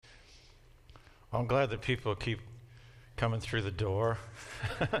I'm glad that people keep coming through the door.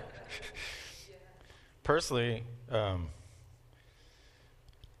 Personally,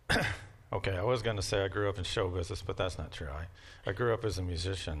 okay, I was going to say I grew up in show business, but that's not true. I grew up as a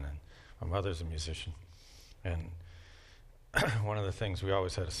musician, and my mother's a musician. And one of the things we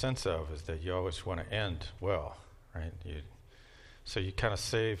always had a sense of is that you always want to end well, right? So you kind of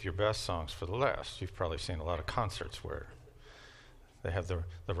save your best songs for the last. You've probably seen a lot of concerts where they have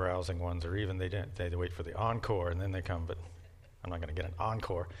the rousing ones, or even they wait for the encore and then they come, but I'm not going to get an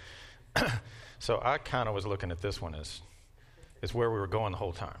encore. So I kind of was looking at this one as where we were going the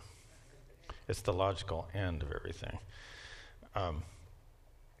whole time. It's the logical end of everything.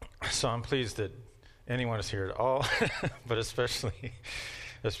 So I'm pleased that anyone is here at all, but especially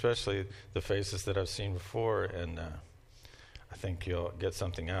the faces that I've seen before, and I think you'll get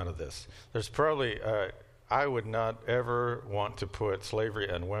something out of this. There's probably I would not ever want to put slavery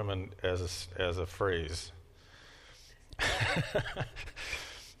and women as a phrase.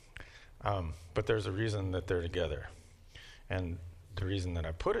 But there's a reason that they're together. And the reason that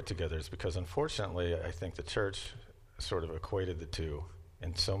I put it together is because, unfortunately, I think the church sort of equated the two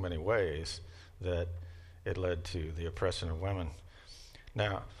in so many ways that it led to the oppression of women.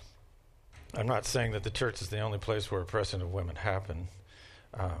 Now, I'm not saying that the church is the only place where oppression of women happen.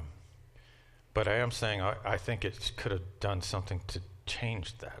 But I am saying I think it could have done something to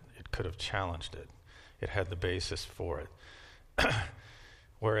change that. It could have challenged it. It had the basis for it.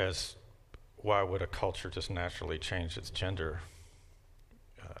 Whereas, why would a culture just naturally change its gender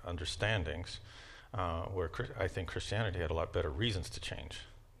understandings? Where I think Christianity had a lot better reasons to change,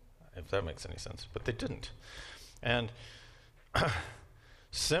 if that makes any sense. But they didn't. And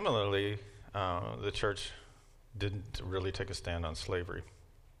similarly, the church didn't really take a stand on slavery.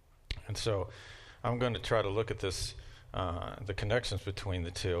 And so I'm going to try to look at this, the connections between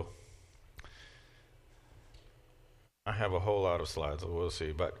the two. I have a whole lot of slides, we'll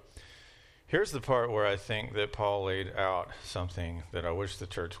see. But here's the part where I think that Paul laid out something that I wish the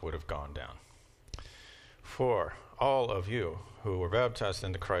church would have gone down. For all of you who were baptized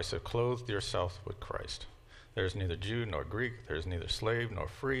into Christ have clothed yourselves with Christ. There is neither Jew nor Greek, there is neither slave nor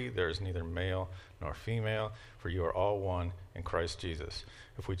free, there is neither male nor female, for you are all one in Christ Jesus.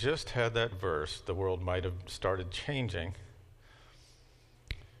 If we just had that verse, the world might have started changing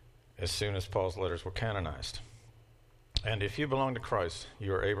as soon as Paul's letters were canonized. And if you belong to Christ,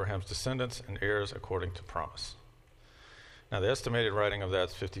 you are Abraham's descendants and heirs according to promise. Now, the estimated writing of that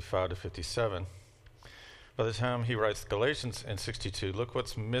is 55 to 57. By the time he writes Galatians in 62, look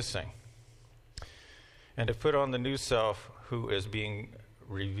what's missing. And to put on the new self, who is being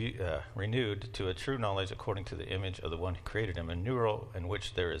renewed to a true knowledge according to the image of the one who created him, a new world in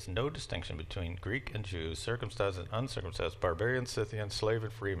which there is no distinction between Greek and Jew, circumcised and uncircumcised, barbarian, Scythian, slave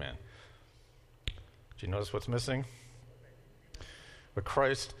and free man. Do you notice what's missing? But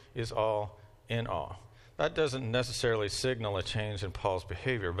Christ is all in all. That doesn't necessarily signal a change in Paul's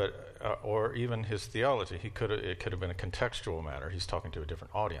behavior, but or even his theology. It could have been a contextual matter. He's talking to a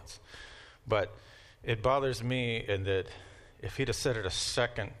different audience. But it bothers me in that if he'd have said it a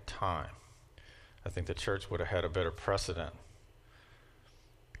second time, I think the church would have had a better precedent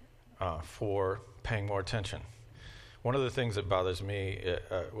for paying more attention. One of the things that bothers me,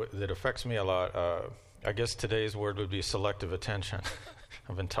 that affects me a lot, I guess today's word would be selective attention.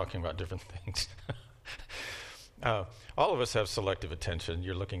 I've been talking about different things. All of us have selective attention.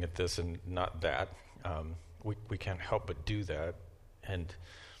 You're looking at this and not that. We can't help but do that. And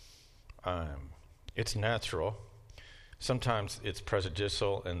it's natural. Sometimes it's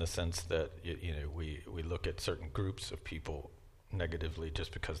prejudicial in the sense that we look at certain groups of people negatively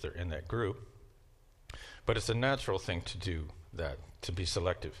just because they're in that group. But it's a natural thing to do that, to be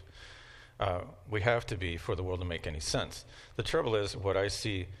selective. We have to be for the world to make any sense. The trouble is, what I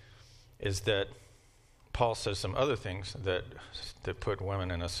see is that Paul says some other things that put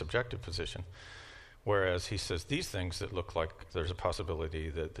women in a subjective position, whereas he says these things that look like there's a possibility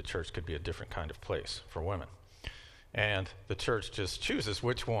that the church could be a different kind of place for women. And the church just chooses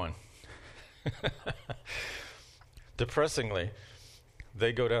which one. Depressingly,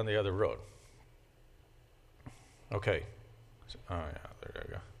 they go down the other road. Okay. Oh, yeah, there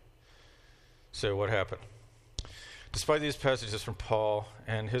you go. So what happened? Despite these passages from Paul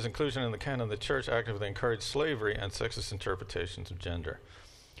and his inclusion in the canon, the church actively encouraged slavery and sexist interpretations of gender.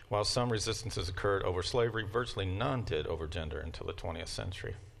 While some resistances occurred over slavery, virtually none did over gender until the 20th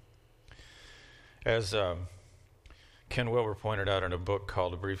century. As Ken Wilber pointed out in a book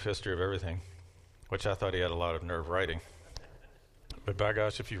called A Brief History of Everything, which I thought he had a lot of nerve writing. But by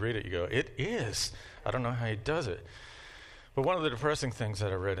gosh, if you read it, you go, it is. I don't know how he does it. But one of the depressing things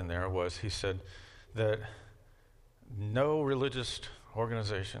that I read in there was he said that no religious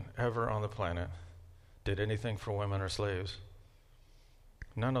organization ever on the planet did anything for women or slaves.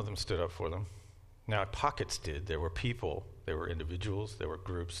 None of them stood up for them. Now, pockets did. There were people, there were individuals, there were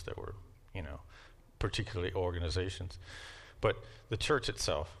groups, there were, particularly organizations. But the church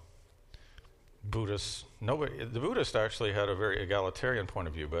itself, Buddhists, the Buddhists actually had a very egalitarian point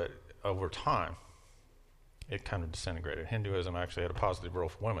of view, but over time, it kind of disintegrated. Hinduism actually had a positive role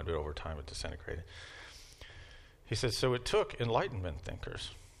for women, but over time it disintegrated. He said, so it took Enlightenment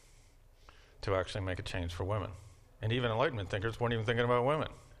thinkers to actually make a change for women. And even Enlightenment thinkers weren't even thinking about women.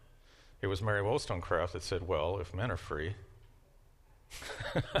 It was Mary Wollstonecraft that said, well, if men are free,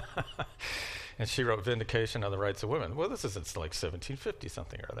 and she wrote Vindication of the Rights of Women. Well, this isn't like 1750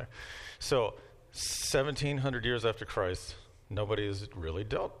 something or other. So 1700 years after Christ, nobody has really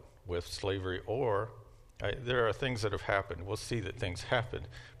dealt with slavery, or there are things that have happened. We'll see that things happened,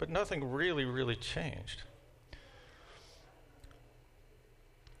 but nothing really, really changed.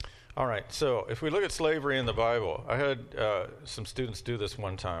 All right, so if we look at slavery in the Bible, I had some students do this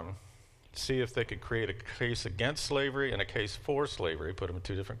one time, see if they could create a case against slavery and a case for slavery, put them in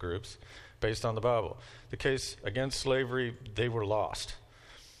two different groups, based on the Bible. The case against slavery, they were lost,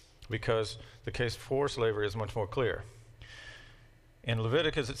 because the case for slavery is much more clear. In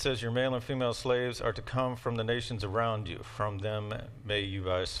Leviticus, it says, your male and female slaves are to come from the nations around you. From them may you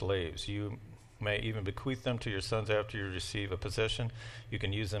buy slaves. You may even bequeath them to your sons after you receive a possession. You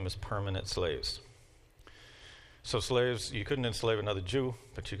can use them as permanent slaves. So slaves, you couldn't enslave another Jew,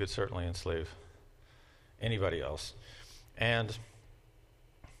 but you could certainly enslave anybody else. And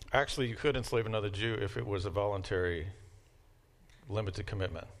actually, you could enslave another Jew if it was a voluntary, limited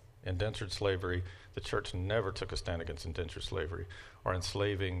commitment. Indentured slavery, the church never took a stand against indentured slavery or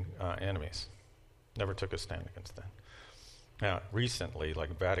enslaving enemies. Never took a stand against that. Now, recently,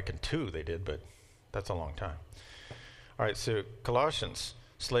 like Vatican II, they did, but that's a long time. All right, so Colossians,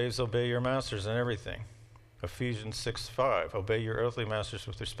 slaves, obey your masters in everything. Ephesians 6:5, obey your earthly masters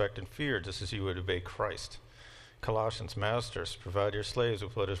with respect and fear, just as you would obey Christ. Colossians, masters, provide your slaves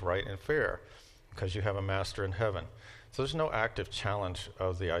with what is right and fair, because you have a master in heaven. So there's no active challenge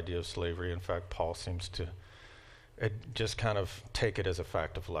of the idea of slavery. In fact, Paul seems to just kind of take it as a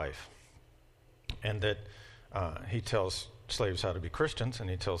fact of life. And that he tells slaves how to be Christians, and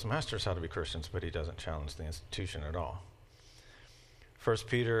he tells masters how to be Christians, but he doesn't challenge the institution at all. 1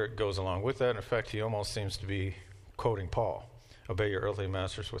 Peter goes along with that. In fact, he almost seems to be quoting Paul. Obey your earthly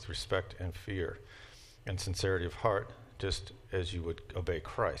masters with respect and fear and sincerity of heart, just as you would obey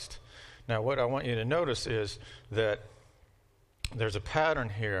Christ. Now, what I want you to notice is that there's a pattern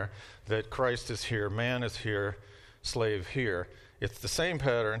here that Christ is here, man is here, slave here. It's the same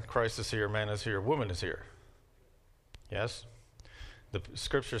pattern. Christ is here, man is here, woman is here. Yes? The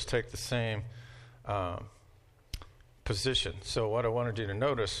scriptures take the same position. So what I wanted you to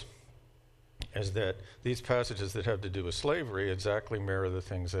notice is that these passages that have to do with slavery exactly mirror the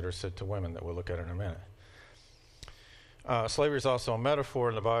things that are said to women that we'll look at in a minute. Slavery is also a metaphor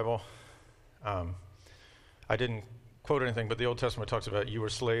in the Bible. I didn't quote anything, but the Old Testament talks about you were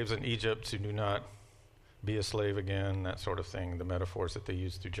slaves in Egypt, so do not be a slave again, that sort of thing, the metaphors that they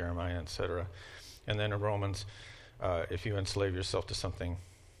use through Jeremiah, etc. And then in Romans, if you enslave yourself to something,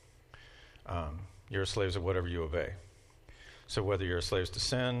 you're slaves of whatever you obey. So whether you're slaves to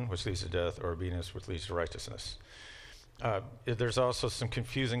sin, which leads to death, or obedience, which leads to righteousness. There's also some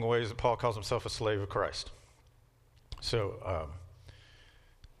confusing ways that Paul calls himself a slave of Christ. So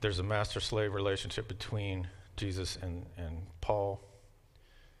there's a master-slave relationship between Jesus and Paul.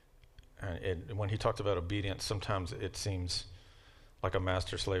 And when he talks about obedience, sometimes it seems like a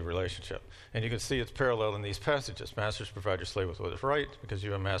master-slave relationship. And you can see it's parallel in these passages. Masters, provide your slave with what is right, because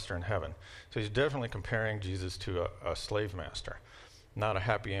you have a master in heaven. So he's definitely comparing Jesus to a slave master. Not a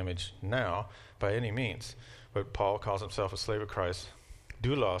happy image now, by any means. But Paul calls himself a slave of Christ.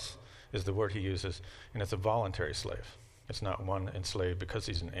 Doulos is the word he uses, and it's a voluntary slave. It's not one enslaved because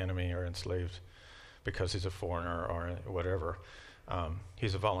he's an enemy or enslaved because he's a foreigner or whatever.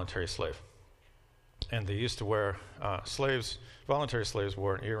 He's a voluntary slave. And they used to wear, voluntary slaves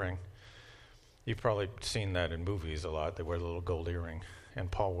wore an earring. You've probably seen that in movies a lot. They wear a little gold earring.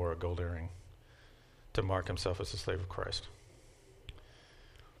 And Paul wore a gold earring to mark himself as a slave of Christ.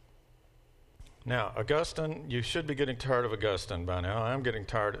 Now, Augustine, you should be getting tired of Augustine by now. I'm getting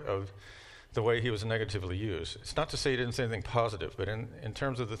tired of the way he was negatively used. It's not to say he didn't say anything positive, but in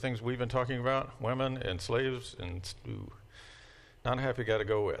terms of the things we've been talking about, women and slaves, and not a happy guy to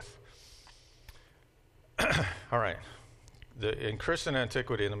go with. All right. In Christian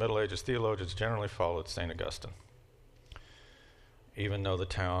antiquity, in the Middle Ages, theologians generally followed St. Augustine. even though the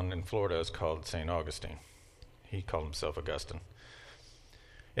town in Florida is called St. Augustine. He called himself Augustine.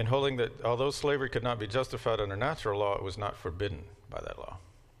 In holding that although slavery could not be justified under natural law, it was not forbidden by that law.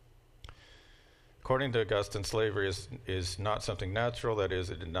 According to Augustine, slavery is not something natural, that is,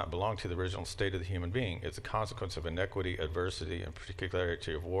 it did not belong to the original state of the human being. It's a consequence of inequity, adversity, and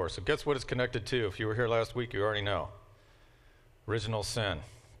particularity of war. So guess what it's connected to? If you were here last week, you already know. Original sin.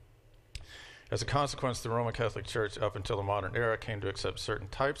 As a consequence, the Roman Catholic Church, up until the modern era, came to accept certain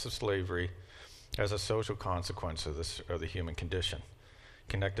types of slavery as a social consequence of the human condition,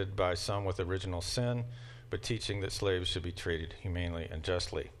 connected by some with original sin, but teaching that slaves should be treated humanely and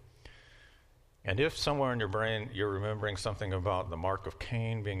justly. And if somewhere in your brain you're remembering something about the mark of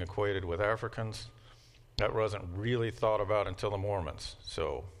Cain being equated with Africans, that wasn't really thought about until the Mormons,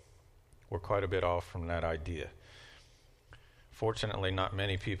 so we're quite a bit off from that idea. Fortunately, not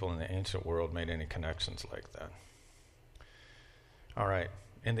many people in the ancient world made any connections like that. All right.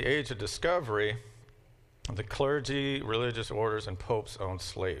 In the age of discovery, the clergy, religious orders, and popes owned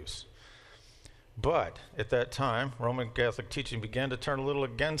slaves. But at that time, Roman Catholic teaching began to turn a little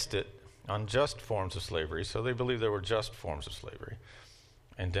against it on just forms of slavery, so they believed there were just forms of slavery.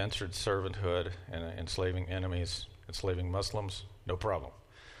 Indentured servanthood and enslaving enemies, enslaving Muslims, no problem.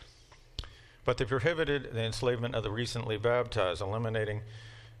 But they prohibited the enslavement of the recently baptized, culminating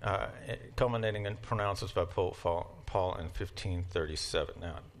in pronouncements by Pope Paul in 1537.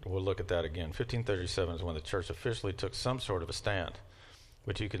 Now, we'll look at that again. 1537 is when the church officially took some sort of a stand,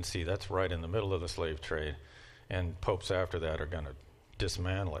 which you can see that's right in the middle of the slave trade, and popes after that are going to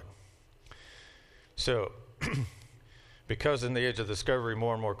dismantle it. So, because in the age of discovery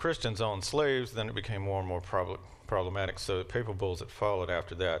more and more Christians owned slaves, then it became more and more problematic. So the papal bulls that followed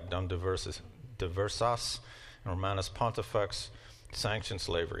after that, Dum Diversas and Romanus Pontifex, sanctioned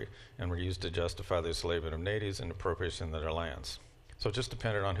slavery and were used to justify the enslavement of natives and appropriation of their lands. So it just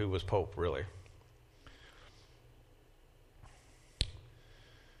depended on who was pope, really.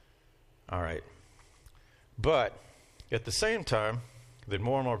 All right. But at the same time that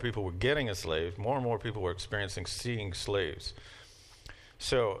more and more people were getting enslaved, more and more people were experiencing seeing slaves.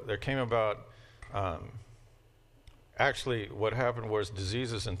 So there came about, actually what happened was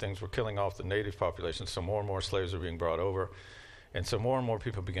diseases and things were killing off the native population, so more and more slaves were being brought over. And so more and more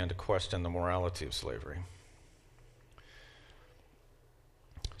people began to question the morality of slavery.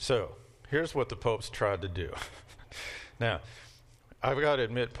 So here's what the popes tried to do. Now, I've got to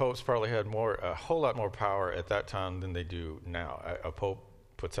admit, popes probably had a whole lot more power at that time than they do now. A pope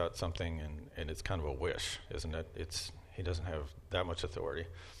puts out something, and it's kind of a wish, isn't it? He doesn't have that much authority.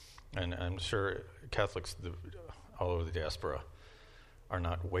 And I'm sure Catholics all over the diaspora are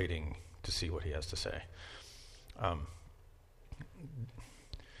not waiting to see what he has to say.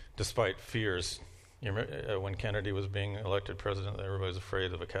 Despite fears, you remember, when Kennedy was being elected president, everybody was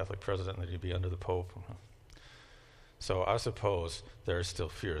afraid of a Catholic president that he'd be under the Pope. So I suppose there are still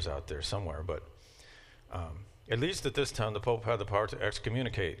fears out there somewhere, but at least at this time, the Pope had the power to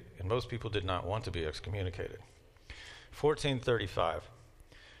excommunicate, and most people did not want to be excommunicated. 1435,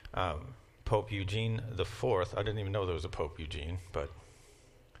 Pope Eugene IV, I didn't even know there was a Pope Eugene, but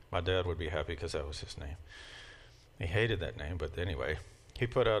my dad would be happy because that was his name. He hated that name, but anyway, he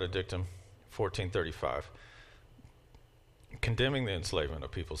put out a dictum, 1435, condemning the enslavement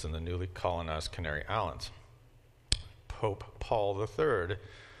of peoples in the newly colonized Canary Islands. Pope Paul III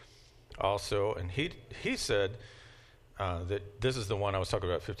also, and he said that this is the one I was talking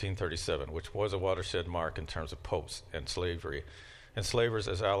about, 1537, which was a watershed mark in terms of popes and slavery. Enslavers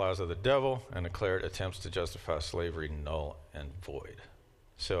as allies of the devil, and declared attempts to justify slavery null and void.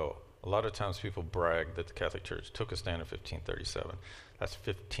 So a lot of times people brag that the Catholic Church took a stand in 1537. That's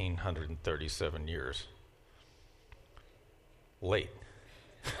 1,537 years late.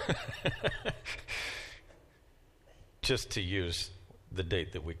 Just to use the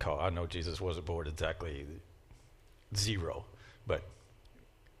date that we call. I know Jesus wasn't born exactly 0, but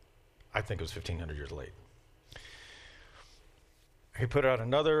I think it was 1,500 years late. He put out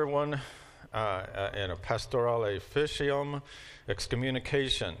another one in a Pastorale Officium,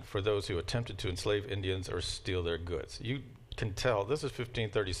 excommunication for those who attempted to enslave Indians or steal their goods. You can tell, this is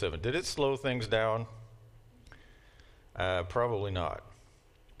 1537. Did it slow things down? Probably not.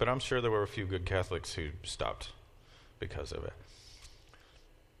 But I'm sure there were a few good Catholics who stopped because of it.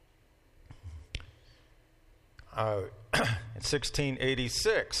 In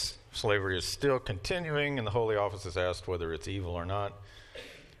 1686, slavery is still continuing, and the Holy Office is asked whether it's evil or not.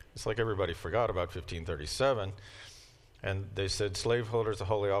 It's like everybody forgot about 1537, and they said slaveholders, the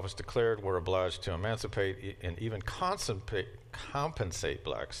Holy Office declared, were obliged to emancipate and even compensate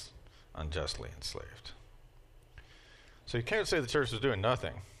blacks unjustly enslaved. So you can't say the church was doing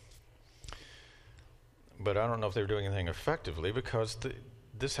nothing. But I don't know if they were doing anything effectively, because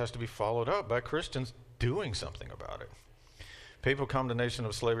this has to be followed up by Christians doing something about it. Papal condemnation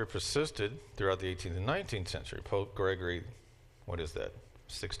of slavery persisted throughout the 18th and 19th century. Pope Gregory,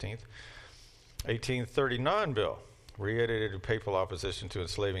 16th? 1839 bill reiterated papal opposition to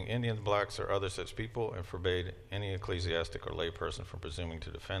enslaving Indians, blacks, or other such people, and forbade any ecclesiastic or lay person from presuming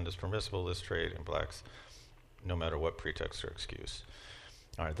to defend as permissible this trade in blacks, no matter what pretext or excuse.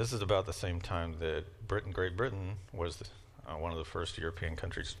 All right, this is about the same time that Great Britain was one of the first European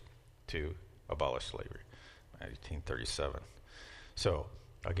countries to abolish slavery, 1837. So,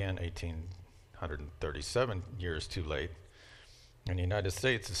 again, 1837 years too late, and the United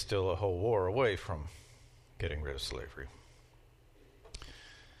States is still a whole war away from getting rid of slavery.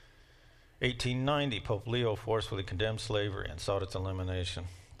 1890, Pope Leo forcefully condemned slavery and sought its elimination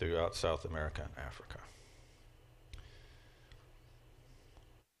throughout South America and Africa.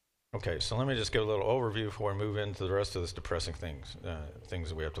 Okay, so let me just give a little overview before we move into the rest of this depressing things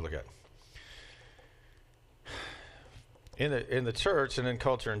that we have to look at. In the church and in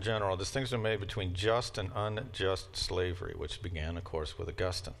culture in general, distinctions are made between just and unjust slavery, which began, of course, with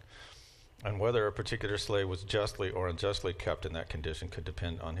Augustine. And whether a particular slave was justly or unjustly kept in that condition could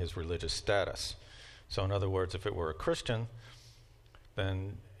depend on his religious status. So in other words, if it were a Christian,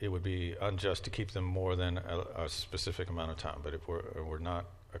 then it would be unjust to keep them more than a specific amount of time. But if we're not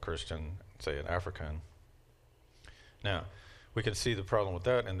a Christian, say an African. Now, we can see the problem with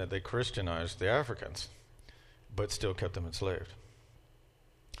that in that they Christianized the Africans, but still kept them enslaved.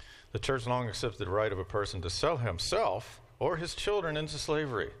 The church long accepted the right of a person to sell himself or his children into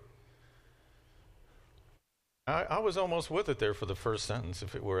slavery. I was almost with it there for the first sentence,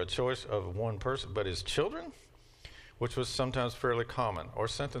 if it were a choice of one person, but his children, which was sometimes fairly common, or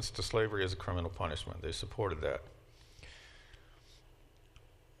sentenced to slavery as a criminal punishment. They supported that.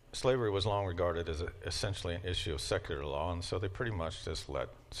 Slavery was long regarded as essentially an issue of secular law, and so they pretty much just let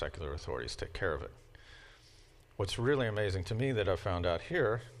secular authorities take care of it. What's really amazing to me that I found out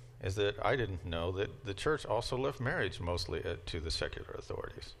here is that I didn't know that the church also left marriage mostly to the secular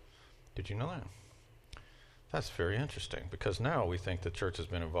authorities. Did you know that? That's very interesting, because now we think the church has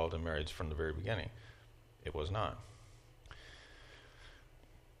been involved in marriage from the very beginning. It was not.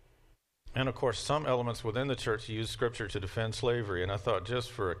 And of course, some elements within the church use scripture to defend slavery, and I thought,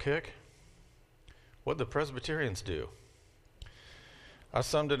 just for a kick, what did the Presbyterians do? I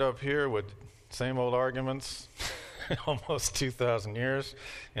summed it up here with same old arguments, almost 2,000 years,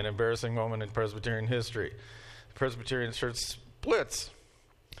 an embarrassing moment in Presbyterian history. The Presbyterian church splits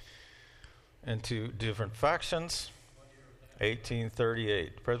into different factions.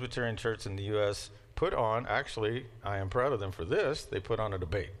 1838. Presbyterian church in the U.S. put on, actually, I am proud of them for this, they put on a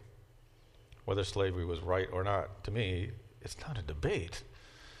debate. Whether slavery was right or not, to me, it's not a debate.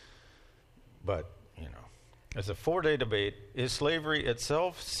 But, it's a 4-day debate. Is slavery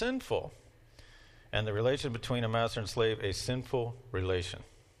itself sinful? And the relation between a master and slave a sinful relation?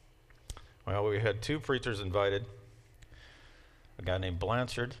 Well, we had 2 preachers invited, a guy named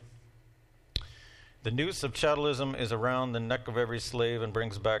Blanchard. The noose of chattelism is around the neck of every slave and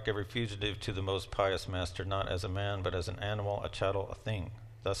brings back every fugitive to the most pious master, not as a man, but as an animal, a chattel, a thing.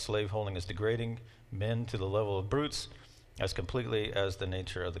 Thus, slaveholding is degrading men to the level of brutes as completely as the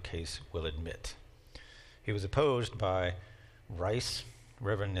nature of the case will admit. He was opposed by Rice,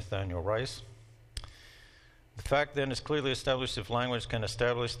 Reverend Nathaniel Rice. The fact then is clearly established, if language can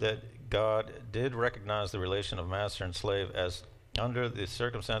establish, that God did recognize the relation of master and slave as under the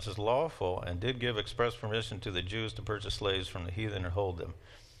circumstances lawful, and did give express permission to the Jews to purchase slaves from the heathen and hold them.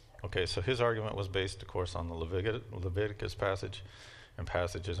 Okay, so his argument was based, of course, on the Leviticus passage and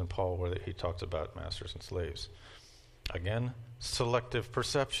passages in Paul where he talks about masters and slaves. Again, selective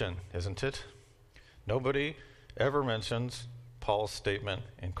perception, isn't it? Nobody ever mentions Paul's statement,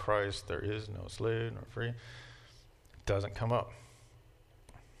 in Christ there is no slave nor free. It doesn't come up.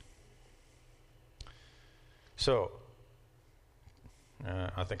 So,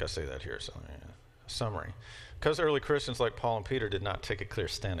 I think I say that here. So, summary. Because early Christians like Paul and Peter did not take a clear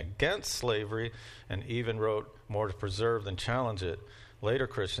stand against slavery and even wrote more to preserve than challenge it, later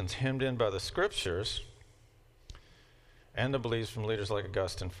Christians, hemmed in by the scriptures and the beliefs from leaders like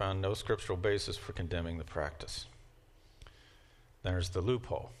Augustine, found no scriptural basis for condemning the practice. There's the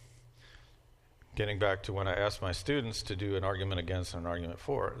loophole. Getting back to when I asked my students to do an argument against and an argument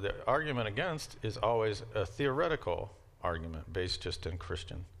for, the argument against is always a theoretical argument based just in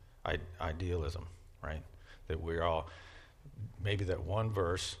Christian idealism, right? That we're all, maybe that one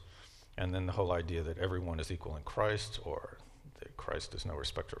verse, and then the whole idea that everyone is equal in Christ, or that Christ is no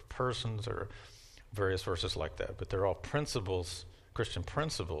respecter of persons, or various verses like that, but they're all principles, Christian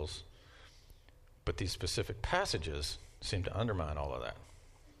principles, but these specific passages seem to undermine all of that.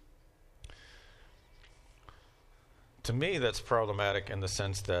 To me, that's problematic in the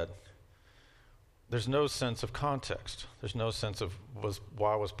sense that there's no sense of context. There's no sense of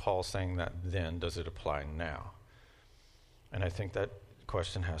why was Paul saying that then? Does it apply now? And I think that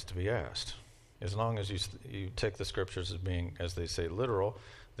question has to be asked. As long as you take the scriptures as being, as they say, literal,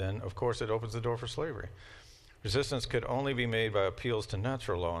 then of course it opens the door for slavery. Resistance could only be made by appeals to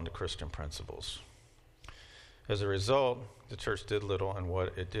natural law and to Christian principles. As a result, the church did little, and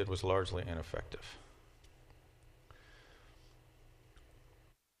what it did was largely ineffective.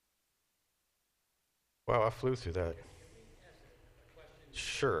 Wow, I flew through that.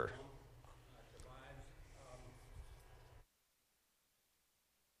 Sure.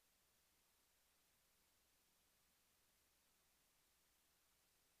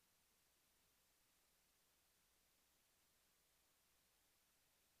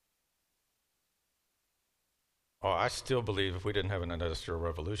 Oh, I still believe if we didn't have an industrial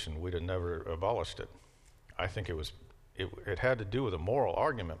revolution, we'd have never abolished it. I think it had to do with a moral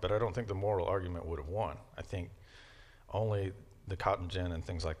argument, but I don't think the moral argument would have won. I think only the cotton gin and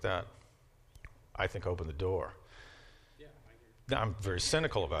things like that, I think, opened the door. Yeah, I agree. I'm very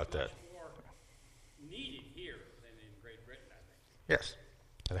cynical about that. More needed here than in Great Britain, I think. Yes,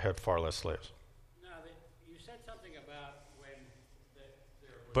 they had far less slaves. Now, you said something about when there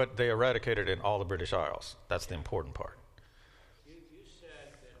was... But they eradicated it in all the British Isles. That's the important part. You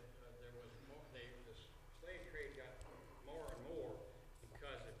said that there was more, the slave trade got more and more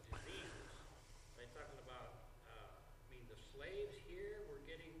because of diseases. Are you talking about, the slaves here were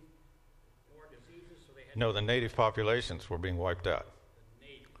getting more diseases, so they had... No, the native populations were being wiped out. The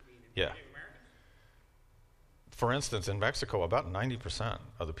Native Yeah. Americans? For instance, in Mexico, about 90%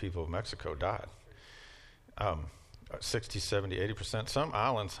 of the people of Mexico died. 60, 70, 80%. Some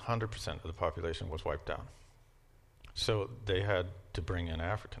islands, 100% of the population was wiped out. So they had to bring in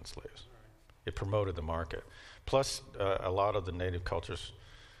African slaves. It promoted the market. Plus, a lot of the native cultures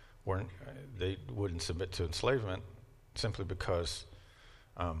they wouldn't submit to enslavement simply because,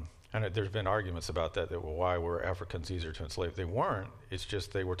 and there's been arguments about that, well, why were Africans easier to enslave? They weren't. It's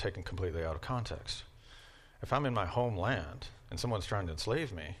just they were taken completely out of context. If I'm in my homeland and someone's trying to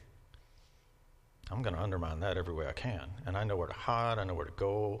enslave me, I'm going to undermine that every way I can. And I know where to hide, I know where to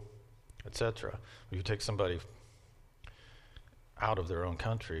go, etc. If you take somebody out of their own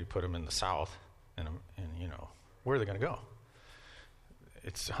country, put them in the South, and where are they going to go?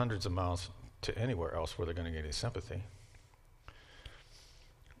 It's hundreds of miles to anywhere else where they're going to get any sympathy.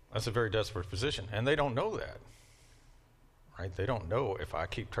 That's a very desperate position. And they don't know that. Right? They don't know if I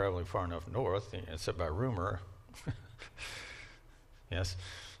keep traveling far enough north, except by rumor. Yes.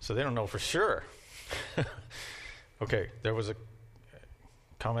 So they don't know for sure. Okay, there was a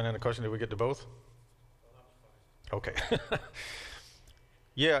comment and a question. Did we get to both? Okay.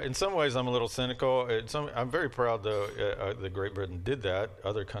 Yeah, in some ways I'm a little cynical. I'm very proud, though, that Great Britain did that.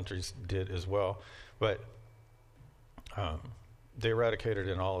 Other countries did as well. But they eradicated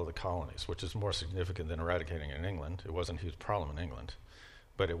it in all of the colonies, which is more significant than eradicating it in England. It wasn't a huge problem in England,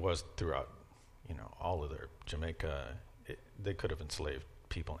 but it was throughout, all of their Jamaica. They could have enslaved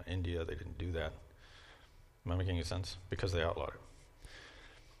people in India. They didn't do that. Am I making any sense? Because they outlawed it.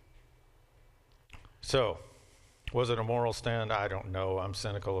 So, was it a moral stand? I don't know. I'm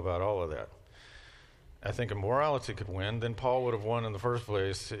cynical about all of that. I think if morality could win, then Paul would have won in the first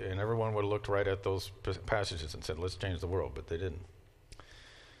place, and everyone would have looked right at those passages and said, let's change the world, but they didn't.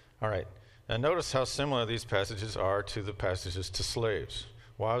 All right. Now notice how similar these passages are to the passages to slaves.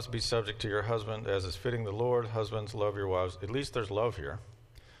 Wives, be subject to your husband as is fitting the Lord. Husbands, love your wives. At least there's love here.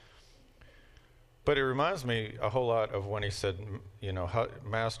 But it reminds me a whole lot of when he said,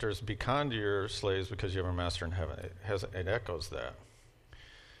 masters, be kind to your slaves because you have a master in heaven. It echoes that.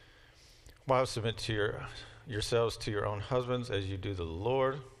 Wives, submit to yourselves to your own husbands as you do to the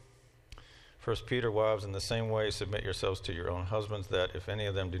Lord. 1 Peter, wives, in the same way, submit yourselves to your own husbands, that if any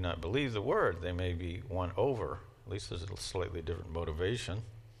of them do not believe the word, they may be won over. At least there's a slightly different motivation.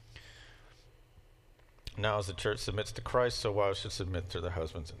 Now, as the church submits to Christ, so wives should submit to their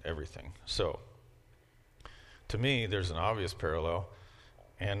husbands in everything. So, to me, there's an obvious parallel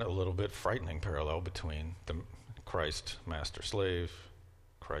and a little bit frightening parallel between the Christ master-slave,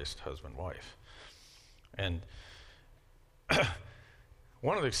 Christ husband-wife. And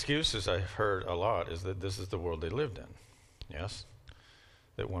one of the excuses I've heard a lot is that this is the world they lived in. Yes?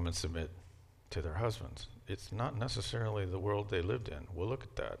 That women submit to their husbands. It's not necessarily the world they lived in. We'll look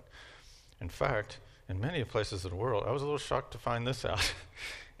at that. In fact, in many places of the world, I was a little shocked to find this out.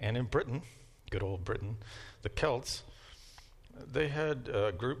 And in Britain, good old Britain. The Celts, they had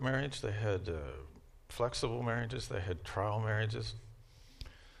group marriage, they had flexible marriages, they had trial marriages,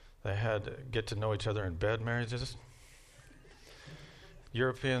 they had get to know each other in bed marriages.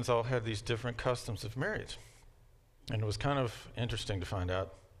 Europeans all had these different customs of marriage. And it was kind of interesting to find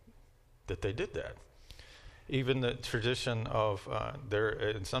out that they did that. Even the tradition of,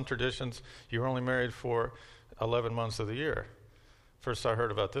 in some traditions, you were only married for 11 months of the year. First I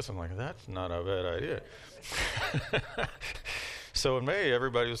heard about this, I'm like, that's not a bad idea. So in May,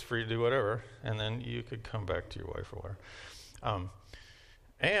 everybody was free to do whatever, and then you could come back to your wife or whatever.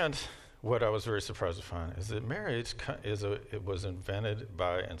 And what I was very surprised to find is that marriage it was invented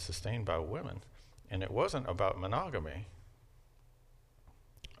by and sustained by women, and it wasn't about monogamy.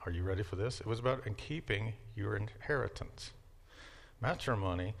 Are you ready for this? It was about keeping your inheritance.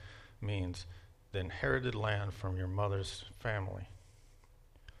 Matrimony means the inherited land from your mother's family.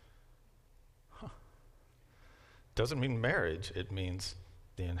 Doesn't mean marriage, it means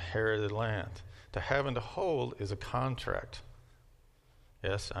the inherited land. To have and to hold is a contract.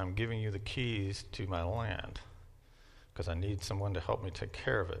 Yes, I'm giving you the keys to my land because I need someone to help me take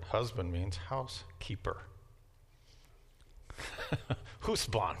care of it. Husband means housekeeper.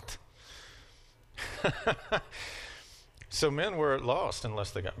 Husband. So men were lost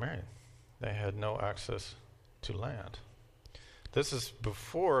unless they got married. They had no access to land. This is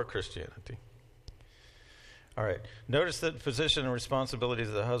before Christianity. All right. Notice that position and responsibilities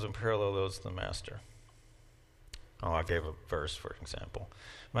of the husband parallel those of the master. Oh, I gave a verse, for example.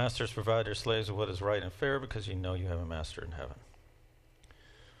 Masters, provide your slaves with what is right and fair because you know you have a master in heaven.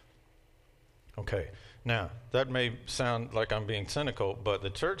 Okay. Now, that may sound like I'm being cynical, but the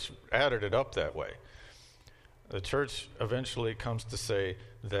church added it up that way. The church eventually comes to say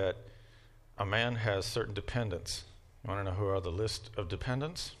that a man has certain dependents. You want to know who are the list of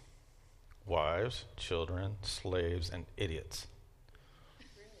dependents? Wives, children, slaves, and idiots.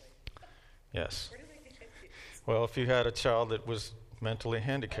 Really? Yes. Where do they get idiots? Well, if you had a child that was mentally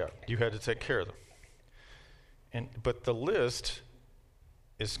handicapped, you had to take care of them. But the list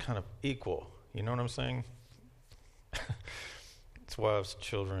is kind of equal. You know what I'm saying? It's wives,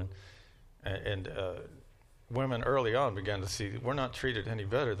 children, and women early on began to see we're not treated any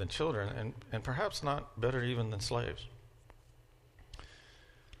better than children, and perhaps not better even than slaves.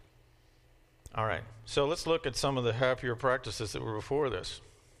 All right, so let's look at some of the happier practices that were before this.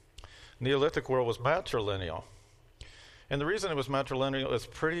 Neolithic world was matrilineal. And the reason it was matrilineal is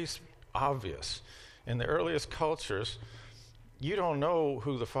pretty obvious. In the earliest cultures, you don't know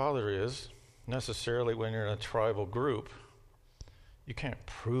who the father is necessarily when you're in a tribal group. You can't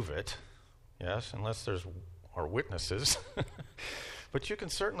prove it, yes, unless there are witnesses. But you can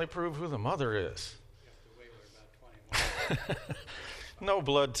certainly prove who the mother is. You have to wait for about 20 months. No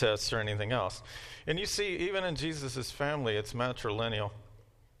blood tests or anything else. And you see, even in Jesus' family, it's matrilineal.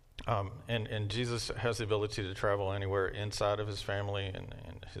 And Jesus has the ability to travel anywhere inside of his family,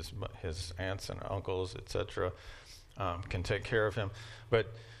 and his aunts and uncles, etc., can take care of him. But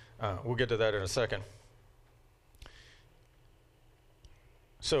we'll get to that in a second.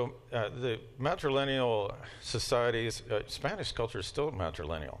 So the matrilineal societies, Spanish culture is still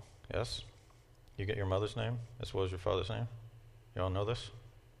matrilineal, yes? You get your mother's name as well as your father's name? You all know this?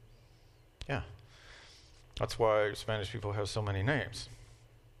 Yeah. That's why Spanish people have so many names.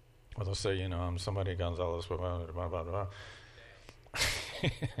 Well, they'll say, I'm somebody Gonzalez, blah, blah, blah, blah, blah.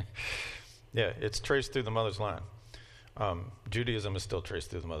 Yeah, it's traced through the mother's line. Judaism is still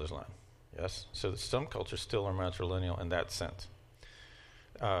traced through the mother's line. Yes? So some cultures still are matrilineal in that sense.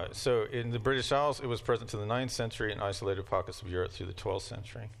 So in the British Isles, it was present to the 9th century in isolated pockets of Europe through the 12th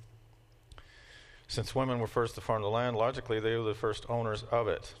century. Since women were first to farm the land, logically, they were the first owners of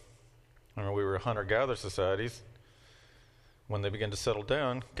it. Remember, we were hunter-gatherer societies. When they began to settle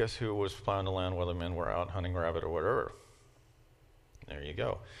down, guess who was plowing the land while the men were out hunting rabbit or whatever? There you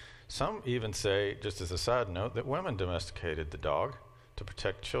go. Some even say, just as a side note, that women domesticated the dog to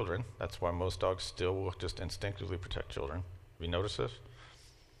protect children. That's why most dogs still will just instinctively protect children. Have you noticed this?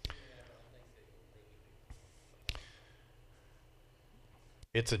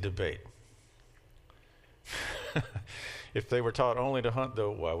 It's a debate. If they were taught only to hunt,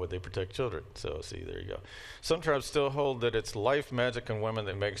 though, why would they protect children? So, see, there you go. Some tribes still hold that it's life, magic, and women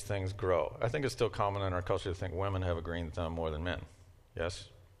that makes things grow. I think it's still common in our culture to think women have a green thumb more than men. Yes?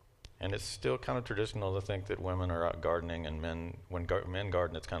 And it's still kind of traditional to think that women are out gardening, and when men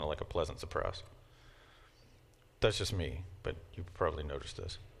garden, it's kind of like a pleasant surprise. That's just me, but you probably noticed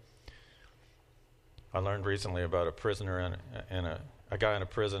this. I learned recently about a prisoner and a guy in a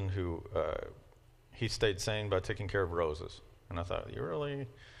prison who he stayed sane by taking care of roses. And I thought, you really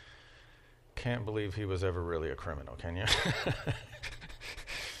can't believe he was ever really a criminal, can you?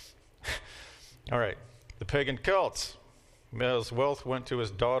 All right, the pagan cults. His wealth went to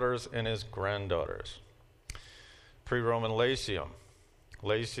his daughters and his granddaughters. Pre-Roman Latium.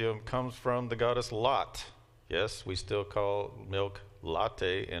 Latium comes from the goddess Lat. Yes, we still call milk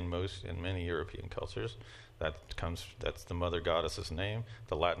latte in many European cultures. That's the mother goddess's name.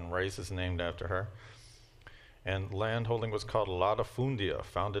 The Latin race is named after her. And landholding was called latifundia,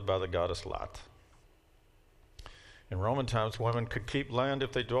 founded by the goddess Lat. In Roman times, women could keep land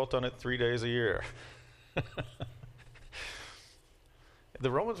if they dwelt on it 3 days a year.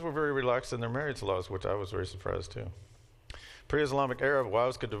 The Romans were very relaxed in their marriage laws, which I was very surprised too. Pre-Islamic era,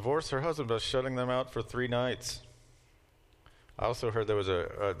 wives could divorce her husband by shutting them out for 3 nights. I also heard there's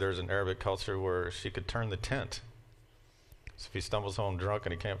an Arabic culture where she could turn the tent. So if he stumbles home drunk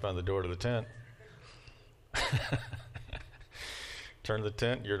and he can't find the door to the tent, turn the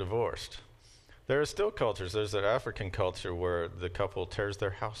tent, you're divorced. There are still cultures. There's an African culture where the couple tears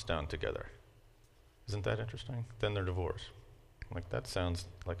their house down together. Isn't that interesting? Then they're divorced. Like, that sounds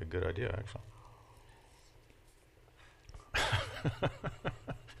like a good idea, actually.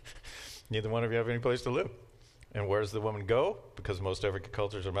 Neither one of you have any place to live. And where does the woman go? Because most African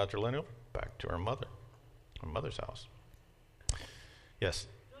cultures are matrilineal. Back to her mother's house. Yes?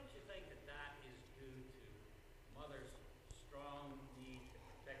 Don't you think that is due to mothers' strong need to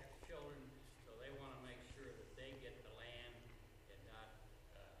protect the children, so they want to make sure that they get the land and not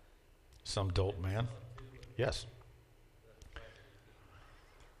Some dolt man. Yes.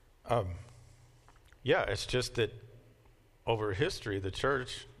 Yeah, it's just that over history, the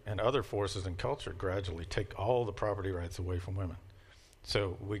church and other forces in culture gradually take all the property rights away from women.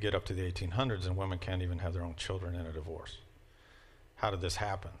 So we get up to the 1800s and women can't even have their own children in a divorce. How did this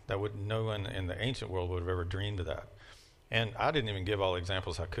happen? No one in the ancient world would have ever dreamed of that. And I didn't even give all the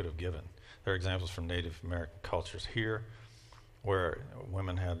examples I could have given. There are examples from Native American cultures here where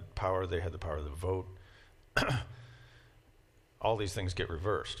women had power, they had the power to vote. All these things get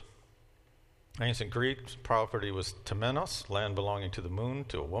reversed. Ancient Greek property was temenos, land belonging to the moon,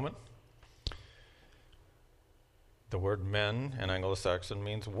 to a woman. The word men in Anglo-Saxon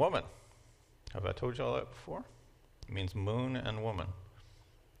means woman. Have I told you all that before? It means moon and woman.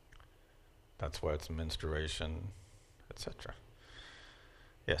 That's why it's menstruation, etc.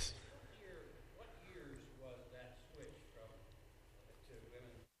 Yes? What years was that switch from to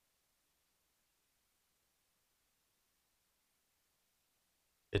women?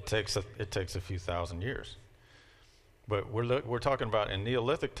 It takes a few thousand years. But we're talking about in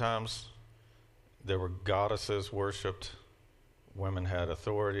Neolithic times, there were goddesses worshipped. Women had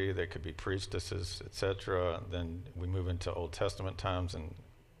authority. They could be priestesses, etc. Then we move into Old Testament times, and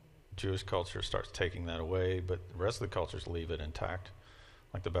Jewish culture starts taking that away, but the rest of the cultures leave it intact,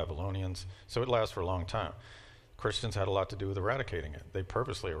 like the Babylonians. So it lasts for a long time. Christians had a lot to do with eradicating it. They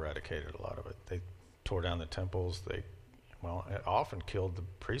purposely eradicated a lot of it. They tore down the temples. It often killed the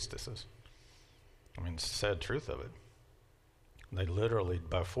priestesses. I mean, it's the sad truth of it. They literally,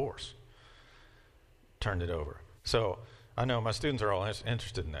 by force, turned it over. So I know my students are all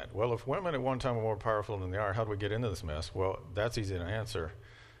interested in that. Well, if women at one time were more powerful than they are, how do we get into this mess? Well, that's easy to answer.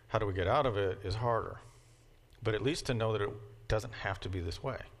 How do we get out of it is harder. But at least to know that it doesn't have to be this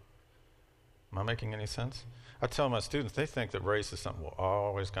way. Am I making any sense? I tell my students, they think that race is something we're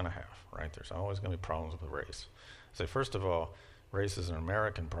always going to have, right? There's always going to be problems with race. I say, first of all, race is an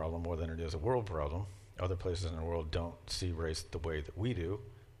American problem more than it is a world problem. Other places in the world don't see race the way that we do,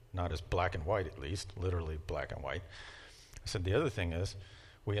 not as black and white at least, literally black and white. I said, the other thing is,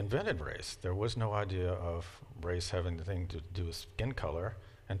 we invented race. There was no idea of race having anything to do with skin color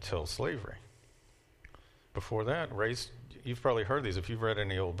until slavery. Before that, race, you've probably heard these if you've read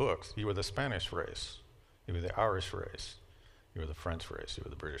any old books. You were the Spanish race. You were the Irish race. You were the French race. You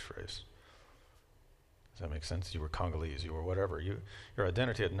were the British race. Does that make sense? You were Congolese. You were whatever. Your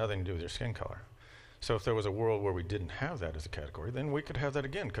identity had nothing to do with your skin color. So if there was a world where we didn't have that as a category, then we could have that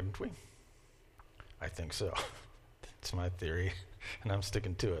again, couldn't we? I think so. That's my theory, and I'm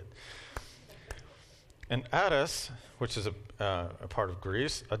sticking to it. And Attis, which is a part of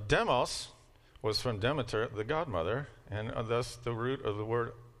Greece, a demos was from Demeter, the godmother, and thus the root of the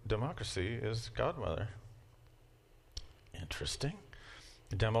word democracy is godmother. Interesting.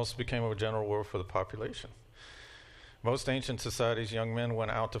 Demos became a general word for the population. Most ancient societies, young men went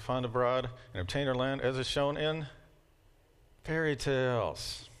out to find a bride and obtain her land, as is shown in fairy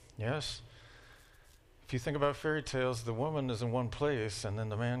tales. Yes? If you think about fairy tales, the woman is in one place, and then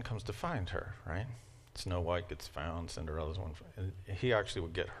the man comes to find her, right? Snow White gets found, Cinderella's one. And he actually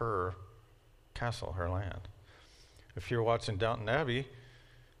would get her castle, her land. If you're watching Downton Abbey,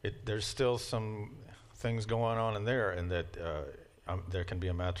 there's still some things going on in there, and that there can be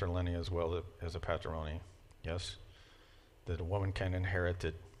a matrilineal as well as a patrimony. Yes, that a woman can inherit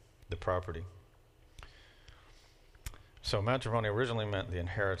the property. So matrimony originally meant the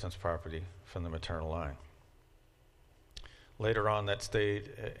inheritance property from the maternal line. Later on, that stayed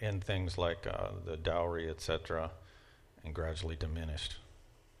in things like the dowry, etc., and gradually diminished.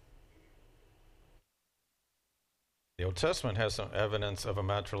 The Old Testament has some evidence of a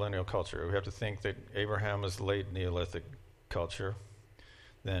matrilineal culture. We have to think that Abraham is late Neolithic culture.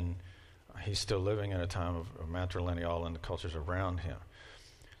 Then he's still living in a time of matrilineal in the cultures around him.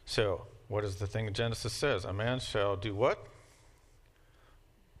 So, what is the thing that Genesis says? A man shall do what?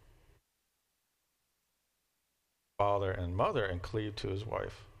 Father and mother and cleave to his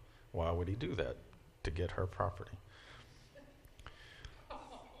wife. Why would he do that? To get her property.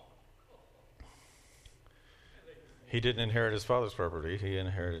 He didn't inherit his father's property, he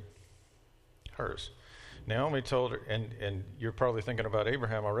inherited hers. Naomi told her, and you're probably thinking about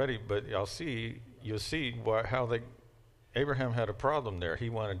Abraham already, but you'll see how Abraham had a problem there. He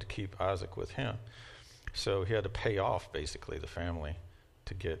wanted to keep Isaac with him. So he had to pay off, basically, the family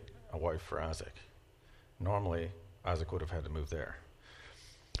to get a wife for Isaac. Normally, Isaac would have had to move there.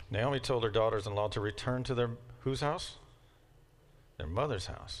 Naomi told her daughters-in-law to return to whose house? Their mother's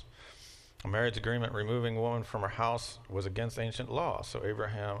house. A marriage agreement removing a woman from her house was against ancient law, so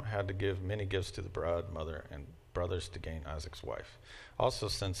Abraham had to give many gifts to the bride, mother, and brothers to gain Isaac's wife. Also,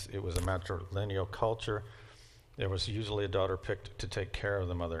 since it was a matrilineal culture, there was usually a daughter picked to take care of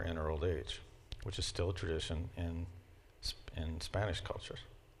the mother in her old age, which is still a tradition in Spanish culture.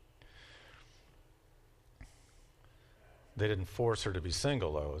 They didn't force her to be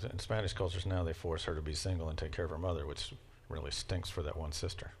single, though. In Spanish cultures now, they force her to be single and take care of her mother, which really stinks for that one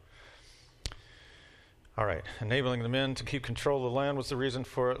sister. All right, enabling the men to keep control of the land was the reason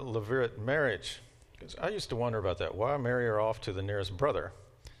for levirate marriage. Because I used to wonder about that. Why marry her off to the nearest brother?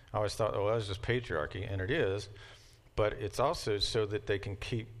 I always thought, oh, that's just patriarchy, and it is. But it's also so that they can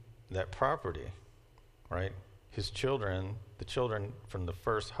keep that property, right? His children, the children from the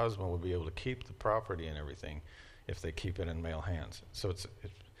first husband, would be able to keep the property and everything if they keep it in male hands. So it's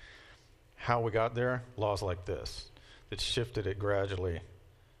how we got there, laws like this, that shifted it gradually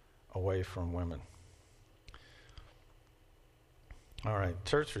away from women. All right,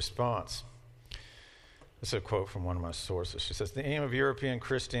 church response. This is a quote from one of my sources. She says, the aim of European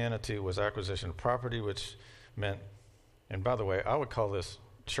Christianity was acquisition of property, which meant, and by the way, I would call this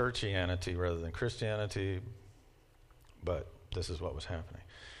churchianity rather than Christianity, but this is what was happening.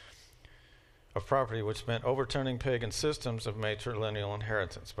 Of property, which meant overturning pagan systems of matrilineal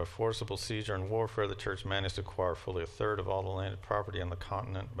inheritance. By forcible seizure and warfare, the church managed to acquire fully a third of all the landed property on the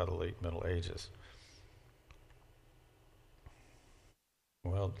continent by the late Middle Ages.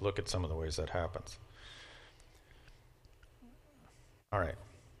 Well, look at some of the ways that happens. All right.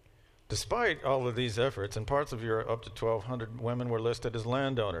 Despite all of these efforts, in parts of Europe, up to 1,200 women were listed as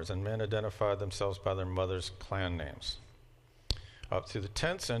landowners, and men identified themselves by their mother's clan names. Up to the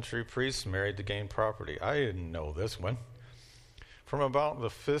 10th century, priests married to gain property. I didn't know this one. From about the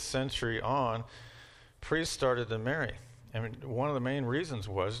 5th century on, priests started to marry. And one of the main reasons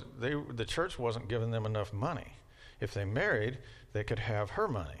was the church wasn't giving them enough money. If they married, they could have her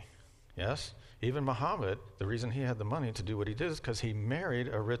money. Yes? Even Muhammad, the reason he had the money to do what he did is because he married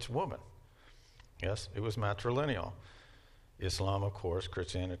a rich woman. Yes? It was matrilineal. Islam, of course,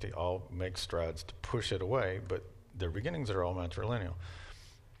 Christianity, all make strides to push it away, but their beginnings are all matrilineal.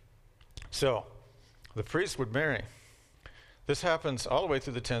 So, the priests would marry. This happens all the way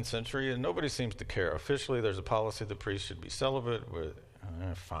through the 10th century, and nobody seems to care. Officially, there's a policy that priests should be celibate.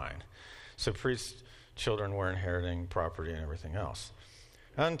 Fine. So priests' children were inheriting property and everything else.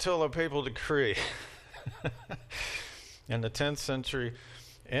 Until a papal decree in the 10th century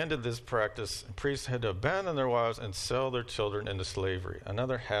ended this practice. Priests had to abandon their wives and sell their children into slavery.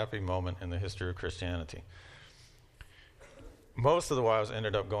 Another happy moment in the history of Christianity. Most of the wives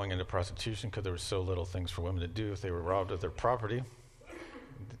ended up going into prostitution because there were so little things for women to do if they were robbed of their property.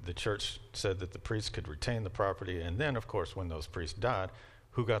 The church said that the priests could retain the property, and then, of course, when those priests died,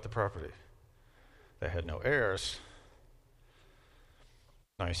 who got the property? They had no heirs.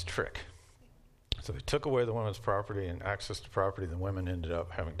 Nice trick. So they took away the women's property and access to property. The women ended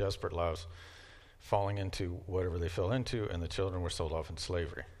up having desperate lives, falling into whatever they fell into, and the children were sold off in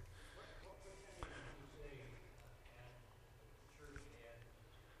slavery.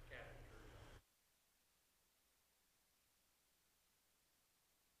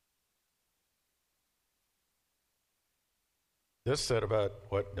 This said about,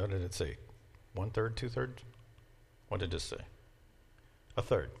 what did it say? 1/3, 2/3? What did this say? A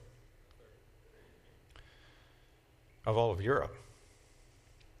third. Of all of Europe.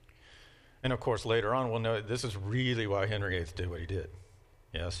 And of course, later on, we'll know this is really why Henry VIII did what he did.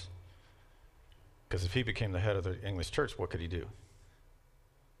 Yes? Because if he became the head of the English church, what could he do?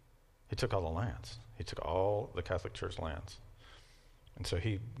 He took all the lands. He took all the Catholic Church lands. And so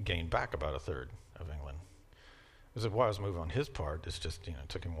he gained back about a third of England. It was a wise move on his part. It's just, it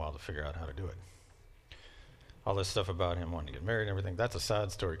took him a while to figure out how to do it. All this stuff about him wanting to get married and everything, that's a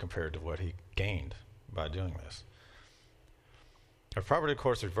side story compared to what he gained by doing this. Our property, of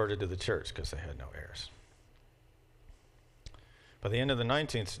course, reverted to the church because they had no heirs. By the end of the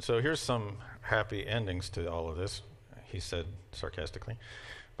 19th, so here's some happy endings to all of this, he said sarcastically.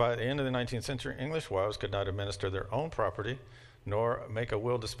 By the end of the 19th century, English wives could not administer their own property nor make a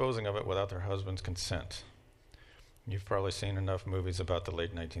will disposing of it without their husband's consent. You've probably seen enough movies about the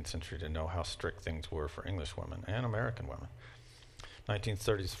late 19th century to know how strict things were for English women and American women.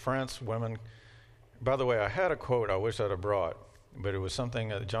 1930s France, women... By the way, I had a quote I wish I'd have brought, but it was something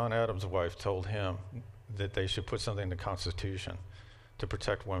that John Adams' wife told him that they should put something in the Constitution to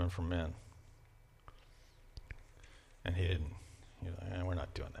protect women from men. And he didn't. We're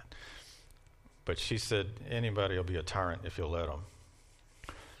not doing that. But she said, anybody will be a tyrant if you'll let them.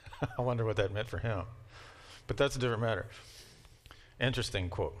 I wonder what that meant for him. But that's a different matter. Interesting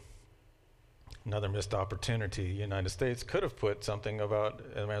quote. Another missed opportunity. The United States could have put something about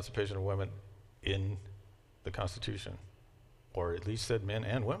emancipation of women in the Constitution. Or at least said men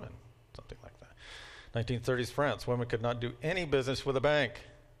and women. Something like that. 1930s France. Women could not do any business with a bank.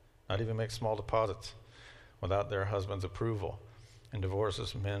 Not even make small deposits without their husband's approval. In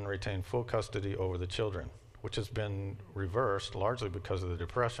divorces, men retain full custody over the children, which has been reversed largely because of the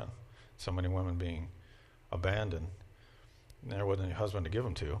Depression. So many women being abandoned. There wasn't a husband to give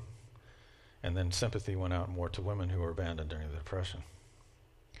them to. And then sympathy went out more to women who were abandoned during the Depression.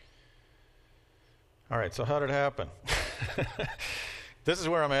 All right, so how did it happen? This is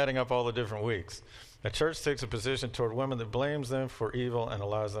where I'm adding up all the different weeks. The church takes a position toward women that blames them for evil and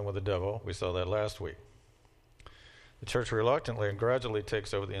allies them with the devil. We saw that last week. The church reluctantly and gradually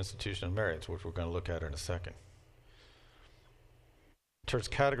takes over the institution of marriage, which we're going to look at in a second. The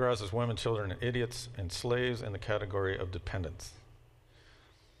church categorizes women, children, and idiots, and slaves in the category of dependents.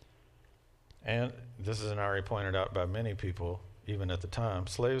 And this is an area pointed out by many people, even at the time.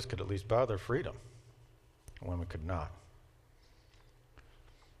 Slaves could at least buy their freedom. Women could not.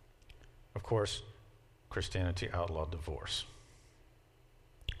 Of course, Christianity outlawed divorce.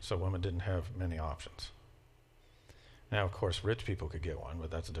 So women didn't have many options. Now, of course, rich people could get one,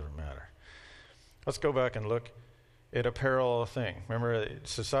 but that's a different matter. Let's go back and look at a parallel thing. Remember,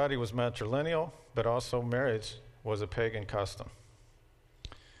 society was matrilineal, but also marriage was a pagan custom.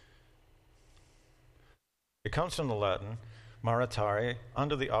 It comes from the Latin maritare,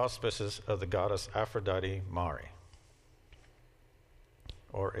 under the auspices of the goddess Aphrodite Mari.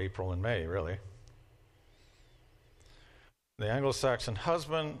 Or April and May, really. The Anglo-Saxon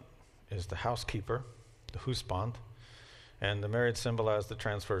husband is the housekeeper, the husband, and the marriage symbolized the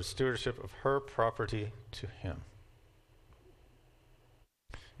transferred stewardship of her property to him.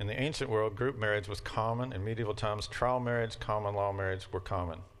 In the ancient world, group marriage was common. In medieval times, trial marriage, common law marriage were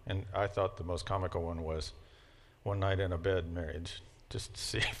common. And I thought the most comical one was one night in a bed marriage, just to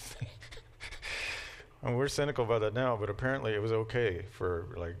see if we're cynical about that now, but apparently it was okay for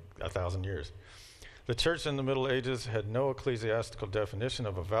like 1,000 years. The church in the Middle Ages had no ecclesiastical definition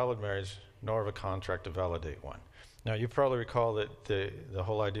of a valid marriage, nor of a contract to validate one. Now, you probably recall that the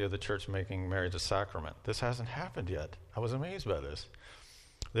whole idea of the church making marriage a sacrament. This hasn't happened yet. I was amazed by this.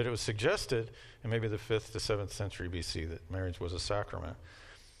 That it was suggested in maybe the 5th to 7th century BC that marriage was a sacrament.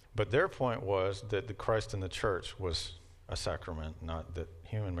 But their point was that the Christ in the church was a sacrament, not that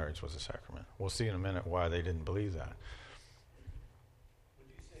human marriage was a sacrament. We'll see in a minute why they didn't believe that. Would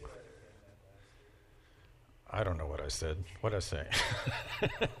you say that again, that last I don't know what I said. What did I say?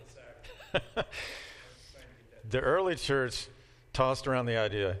 The early church tossed around the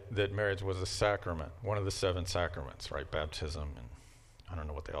idea that marriage was a sacrament, one of the 7 sacraments, right? Baptism, and I don't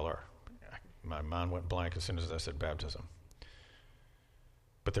know what they all are. My mind went blank as soon as I said baptism.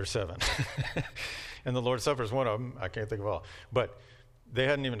 But there's 7. And the Lord's Supper is one of them. I can't think of all. But they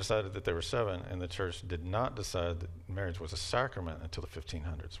hadn't even decided that there were 7, and the church did not decide that marriage was a sacrament until the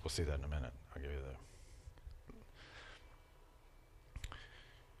 1500s. We'll see that in a minute. I'll give you that.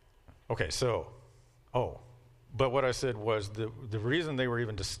 Okay, but what I said was the reason they were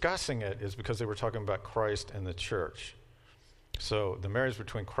even discussing it is because they were talking about Christ and the church. So the marriage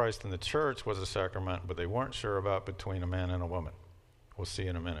between Christ and the church was a sacrament, but they weren't sure about between a man and a woman. We'll see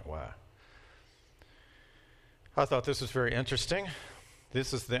in a minute why. I thought this was very interesting.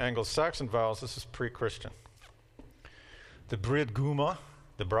 This is the Anglo-Saxon vowels. This is pre-Christian. The Brid Guma,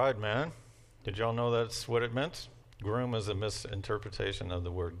 the bride man. Did y'all know that's what it meant? Groom is a misinterpretation of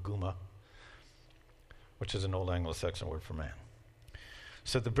the word guma, which is an old Anglo-Saxon word for man.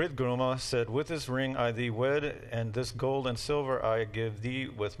 So the Bridgroma said, with this ring I thee wed, and this gold and silver I give thee,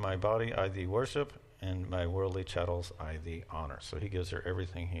 with my body I thee worship, and my worldly chattels I thee honor. So he gives her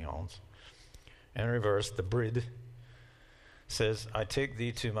everything he owns. And in reverse, the Brid says, I take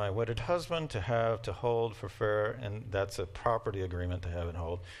thee to my wedded husband, to have, to hold, for fair, and that's a property agreement, to have and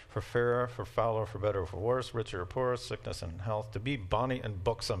hold, for fairer, for fouler, for better, for worse, richer or poorer, sickness and health, to be bonny and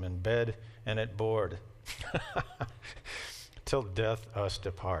buxom in bed and at board. Till death us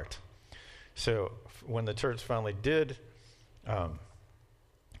depart. So when the church finally did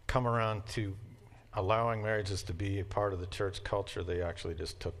come around to allowing marriages to be a part of the church culture, they actually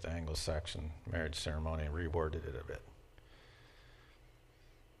just took the Anglo-Saxon marriage ceremony and reworded it a bit.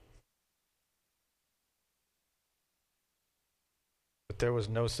 But there was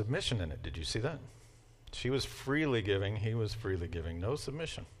no submission in it. Did you see that? She was freely giving, he was freely giving, no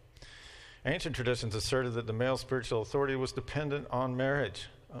submission. Ancient traditions asserted that the male spiritual authority was dependent on marriage.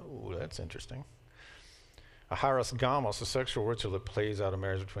 Oh, that's interesting. A hieros gamos, a sexual ritual that plays out a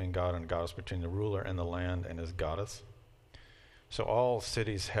marriage between God and goddess, between the ruler and the land and his goddess. So all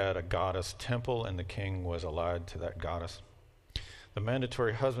cities had a goddess temple, and the king was allied to that goddess. The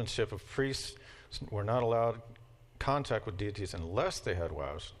mandatory husbandship of priests were not allowed contact with deities unless they had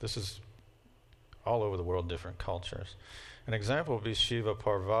wives. This is all over the world, different cultures. An example would be Shiva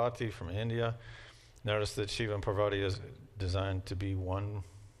Parvati from India. Notice that Shiva and Parvati is designed to be one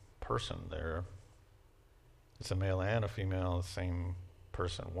person there. It's a male and a female, the same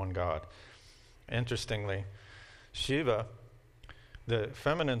person, one god. Interestingly, Shiva, the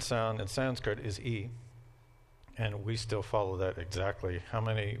feminine sound in Sanskrit is E, and we still follow that exactly. How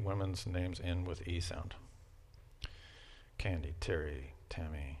many women's names end with E sound? Candy, Terry,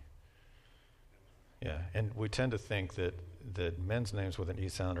 Tammy. Yeah, and we tend to think that men's names with an E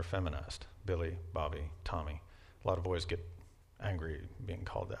sound are feminized. Billy, Bobby, Tommy. A lot of boys get angry being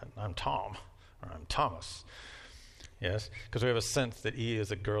called that. I'm Tom, or I'm Thomas. Yes, because we have a sense that E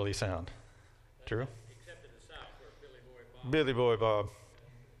is a girly sound. True? Except in the South, where Billy Boy Bob. Billy Boy Bob.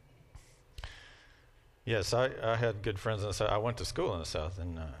 Yes, I had good friends in the South. I went to school in the South,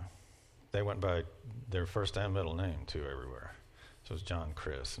 and they went by their first and middle name, too, everywhere. So it was John,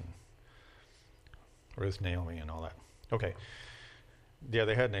 Chris, and Ruth, Naomi, and all that. Okay. Yeah,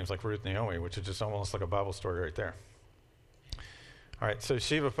 they had names like Ruth, Naomi, which is just almost like a Bible story right there. All right, so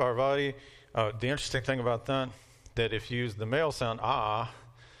Shiva Parvati, the interesting thing about that if you use the male sound,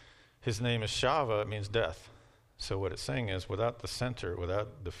 his name is Shava, it means death. So what it's saying is, without the center,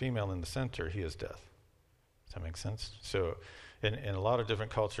 without the female in the center, he is death. Does that make sense? So in a lot of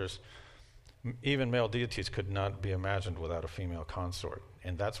different cultures, even male deities could not be imagined without a female consort,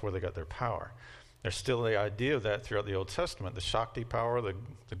 and that's where they got their power. There's still the idea of that throughout the Old Testament, the Shakti power,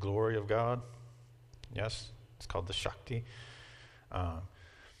 the glory of God. Yes, it's called the Shakti.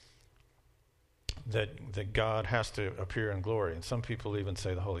 That God has to appear in glory. And some people even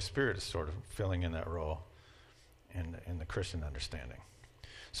say the Holy Spirit is sort of filling in that role in the Christian understanding.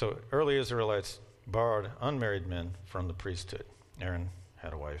 So early Israelites barred unmarried men from the priesthood. Aaron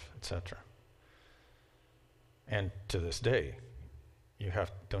had a wife, etc. And to this day, you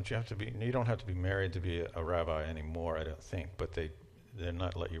don't have to be married to be a rabbi anymore, I don't think, but they're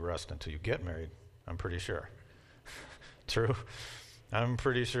not let you rest until you get married, I'm pretty sure. True? I'm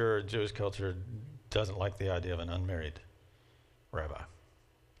pretty sure Jewish culture doesn't like the idea of an unmarried rabbi.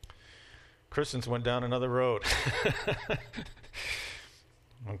 Christians went down another road.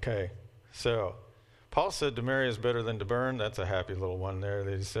 Okay, so Paul said to marry is better than to burn. That's a happy little one there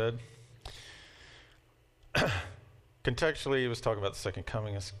that he said. Contextually, he was talking about the second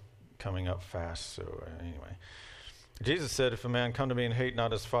coming is coming up fast. So anyway, Jesus said, if a man come to me and hate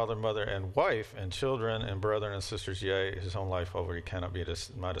not his father, mother, and wife, and children, and brethren, and sisters, yea, his own life over, he cannot be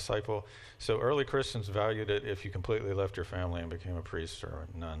my disciple. So early Christians valued it if you completely left your family and became a priest or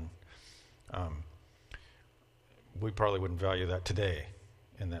a nun. We probably wouldn't value that today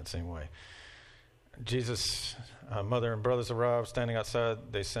in that same way. Jesus' mother and brothers arrived, standing outside.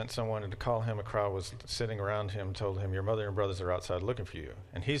 They sent someone to call him. A crowd was sitting around him, told him, your mother and brothers are outside looking for you.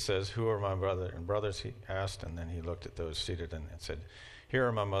 And he says, who are my brother and brothers? He asked, and then he looked at those seated and said, here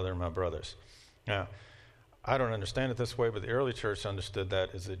are my mother and my brothers. Now, I don't understand it this way, but the early church understood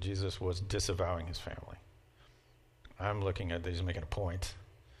that as that Jesus was disavowing his family. I'm looking at he's making a point,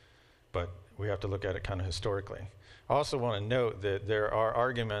 but we have to look at it kind of historically. I also want to note that there are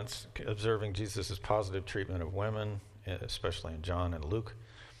arguments observing Jesus' positive treatment of women especially in John and Luke.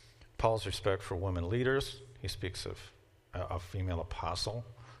 Paul's respect for women leaders. He speaks of a female apostle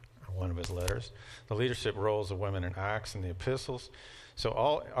in one of his letters. The leadership roles of women in Acts and the epistles. So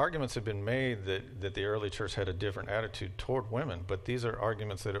all arguments have been made that the early church had a different attitude toward women, but these are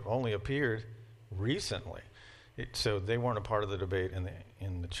arguments that have only appeared recently. So they weren't a part of the debate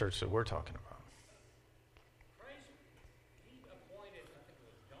in the church that we're talking about. Christ, he appointed, I think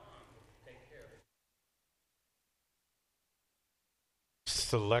it was John, to take care of it.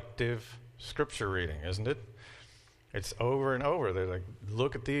 Selective scripture reading, isn't it? It's over and over. They like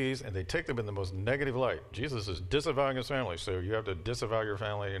look at these and they take them in the most negative light. Jesus is disavowing his family, so you have to disavow your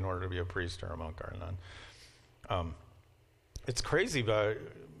family in order to be a priest or a monk or a nun. It's crazy by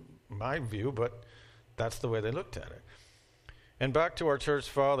my view, but that's the way they looked at it. And back to our church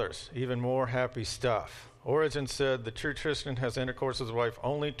fathers, even more happy stuff. Origen said the true Christian has intercourse with his wife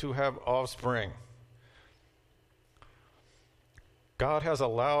only to have offspring. God has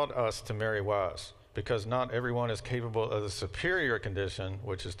allowed us to marry wives because not everyone is capable of the superior condition,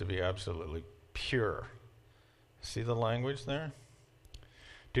 which is to be absolutely pure. See the language there?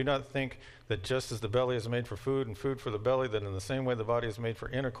 Do not think that just as the belly is made for food and food for the belly, that in the same way the body is made for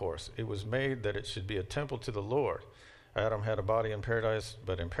intercourse. It was made that it should be a temple to the Lord. Adam had a body in paradise,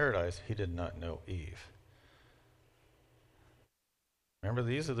 but in paradise he did not know Eve. Remember,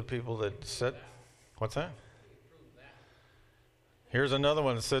 these are the people that said, what's that? Here's another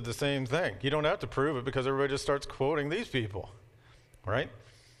one that said the same thing. You don't have to prove it because everybody just starts quoting these people, right?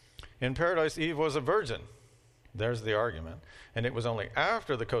 In paradise, Eve was a virgin. There's the argument. And it was only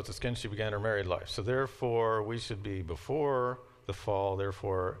after the coats of skin she began her married life. So therefore, we should be before the fall.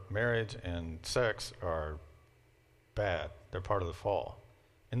 Therefore, marriage and sex are bad. They're part of the fall.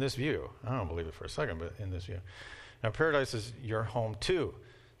 In this view. I don't believe it for a second, but in this view. Now, paradise is your home too.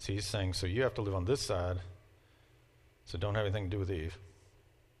 So he's saying, so you have to live on this side. So don't have anything to do with Eve.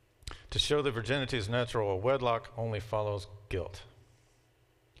 To show that virginity is natural, a wedlock only follows guilt.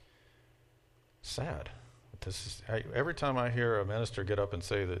 Sad. Every time I hear a minister get up and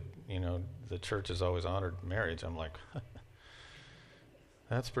say that, the church has always honored marriage, I'm like,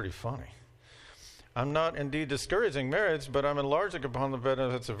 that's pretty funny. I'm not indeed discouraging marriage, but I'm enlarging upon the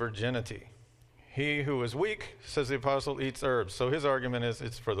benefits of virginity. He who is weak, says the apostle, eats herbs. So his argument is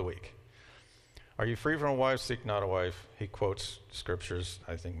it's for the weak. Are you free from a wife? Seek not a wife. He quotes scriptures,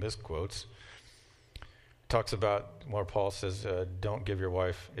 I think misquotes. Talks about where Paul says, don't give your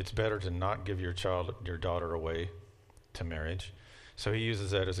wife. It's better to not give your daughter away to marriage. So he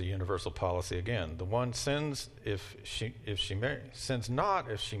uses that as a universal policy again. The one sins if she sins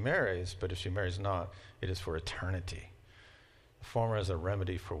not if she marries, but if she marries not, it is for eternity. The former is a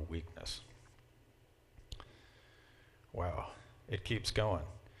remedy for weakness. Wow, it keeps going.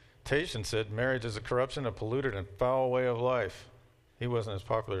 Tatian said marriage is a corruption, a polluted and foul way of life. He wasn't as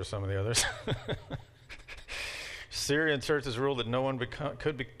popular as some of the others. Syrian churches ruled that no one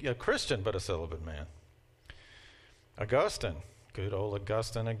could be a Christian but a celibate man. Augustine, good old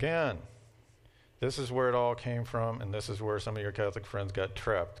Augustine again. This is where it all came from, and this is where some of your Catholic friends got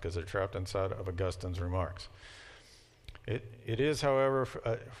trapped, because they're trapped inside of Augustine's remarks. It is, however,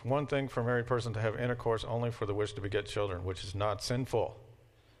 one thing for a married person to have intercourse only for the wish to beget children, which is not sinful.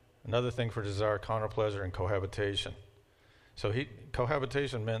 Another thing for desire, carnal pleasure, and cohabitation. So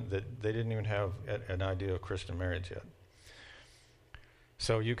cohabitation meant that they didn't even have an idea of Christian marriage yet.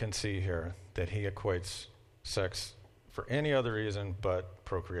 So you can see here that he equates sex for any other reason but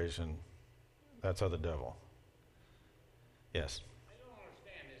procreation. That's of the devil. Yes? I don't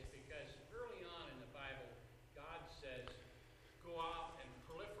understand this because early on in the Bible, God says, go out and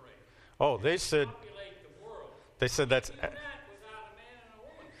proliferate. Oh, they said... Populate the world. They said that's... Do that without a man and a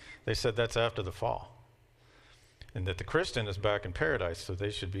woman. They said that's after the fall. And that the Christian is back in paradise, so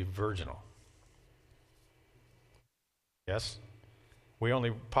they should be virginal. Yes? We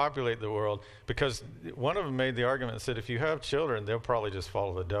only populate the world because one of them made the argument and said if you have children, they'll probably just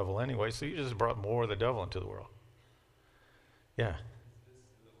follow the devil anyway, so you just brought more of the devil into the world. Yeah.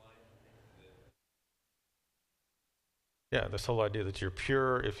 Yeah, this whole idea that you're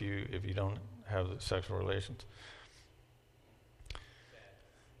pure if you don't have sexual relations.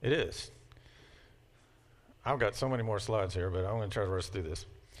 It is. I've got so many more slides here, but I'm going to try to rush through this.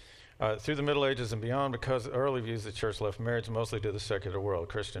 Through the Middle Ages and beyond, because early views the church left marriage mostly to the secular world.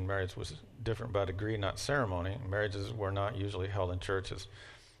 Christian marriage was different by degree, not ceremony. Marriages were not usually held in churches.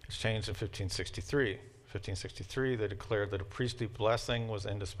 It's changed in 1563. 1563, they declared that a priestly blessing was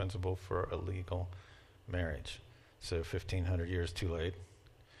indispensable for a legal marriage. So 1,500 years too late.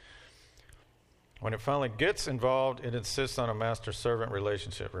 When it finally gets involved, it insists on a master-servant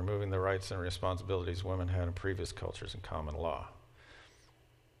relationship, removing the rights and responsibilities women had in previous cultures and common law.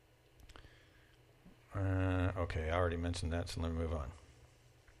 Okay, I already mentioned that, so let me move on.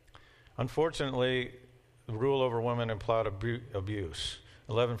 Unfortunately, the rule over women implied abuse.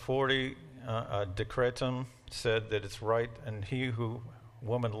 1140 Decretum said that it's right, and he who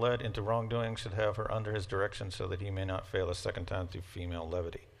woman led into wrongdoing should have her under his direction so that he may not fail a second time through female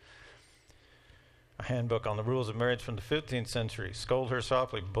levity. A handbook on the rules of marriage from the 15th century. Scold her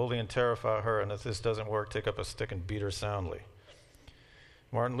softly, bully and terrify her, and if this doesn't work, take up a stick and beat her soundly.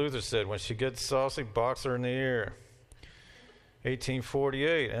 Martin Luther said, when she gets saucy, box her in the ear.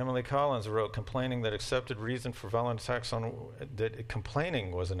 1848, Emily Collins wrote, complaining that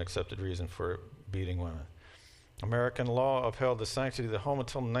complaining was an accepted reason for beating women. American law upheld the sanctity of the home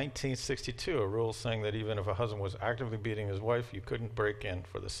until 1962, a rule saying that even if a husband was actively beating his wife, you couldn't break in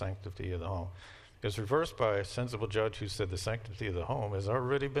for the sanctity of the home. It was reversed by a sensible judge who said the sanctity of the home has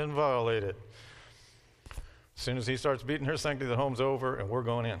already been violated. As soon as he starts beating her, sanctity of the home's over, and we're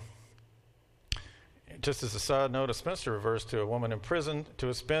going in. Just as a side note, a spinster reversed to a woman in prison to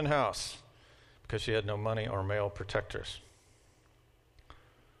a spin house because she had no money or male protectors.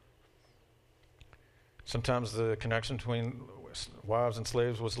 Sometimes the connection between wives and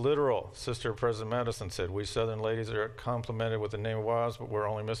slaves was literal. Sister of President Madison said, we Southern ladies are complimented with the name of wives, but we're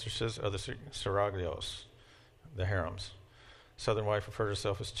only mistresses of the seraglios, the harems. Southern wife referred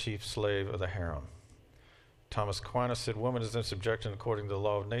herself as chief slave of the harem. Thomas Aquinas said, woman is in subjection according to the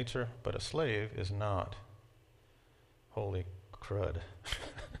law of nature, but a slave is not. Holy crud.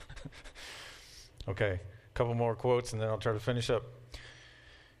 Okay, a couple more quotes and then I'll try to finish up.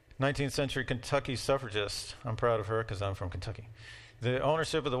 19th century Kentucky suffragist. I'm proud of her because I'm from Kentucky. The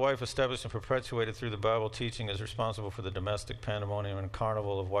ownership of the wife established and perpetuated through the Bible teaching is responsible for the domestic pandemonium and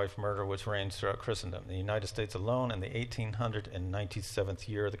carnival of wife murder which reigns throughout Christendom. In the United States alone, in the 1897th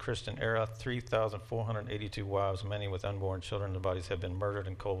year of the Christian era, 3,482 wives, many with unborn children in their bodies, have been murdered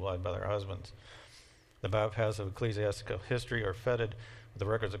in cold blood by their husbands. The bypaths of ecclesiastical history are fetid with the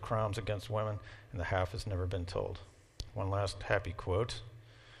records of crimes against women, and the half has never been told. One last happy quote.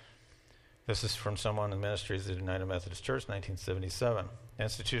 This is from someone in ministries of the United Methodist Church, 1977. The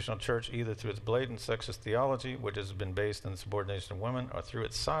institutional church, either through its blatant sexist theology, which has been based on the subordination of women, or through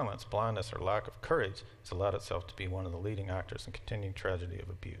its silence, blindness, or lack of courage, has allowed itself to be one of the leading actors in continuing tragedy of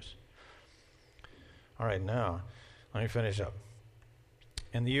abuse. All right, now, let me finish up.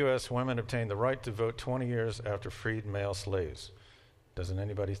 In the U.S., women obtained the right to vote 20 years after freed male slaves. Doesn't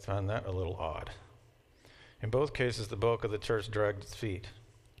anybody find that a little odd? In both cases, the bulk of the church dragged its feet.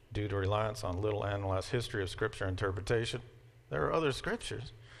 Due to reliance on little analyzed history of Scripture interpretation, there are other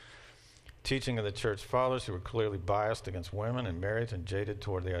scriptures. Teaching of the church fathers who were clearly biased against women and marriage and jaded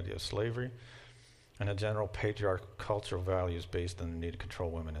toward the idea of slavery, and a general patriarchal cultural values based on the need to control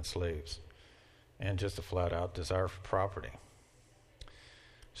women and slaves, and just a flat-out desire for property.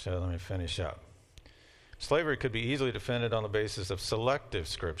 So let me finish up. Slavery could be easily defended on the basis of selective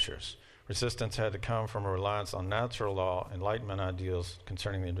scriptures. Resistance had to come from a reliance on natural law, Enlightenment ideals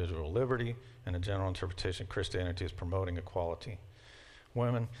concerning the individual liberty, and a general interpretation of Christianity as promoting equality.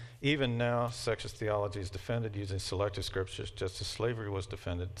 Women, even now, sexist theology is defended using selective scriptures, just as slavery was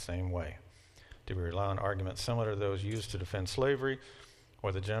defended the same way. Do we rely on arguments similar to those used to defend slavery,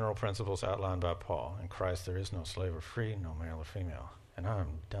 or the general principles outlined by Paul? In Christ there is no slave or free, no male or female. And I'm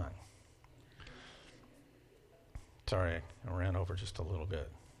done. Sorry, I ran over just a little bit.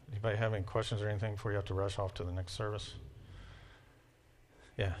 Anybody have any questions or anything before you have to rush off to the next service?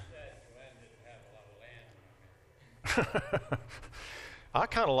 Yeah. I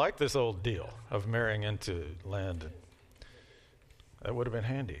kind of like this old deal of marrying into land. That would have been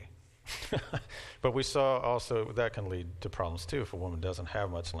handy. But we saw also that can lead to problems too. If a woman doesn't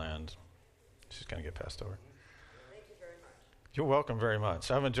have much land, she's going to get passed over. Thank you very much. You're welcome very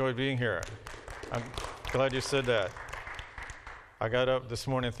much. I've enjoyed being here. I'm glad you said that. I got up this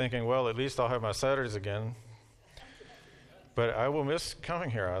morning thinking, well, at least I'll have my Saturdays again. But I will miss coming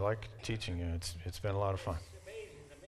here. I like teaching you. It's been a lot of fun.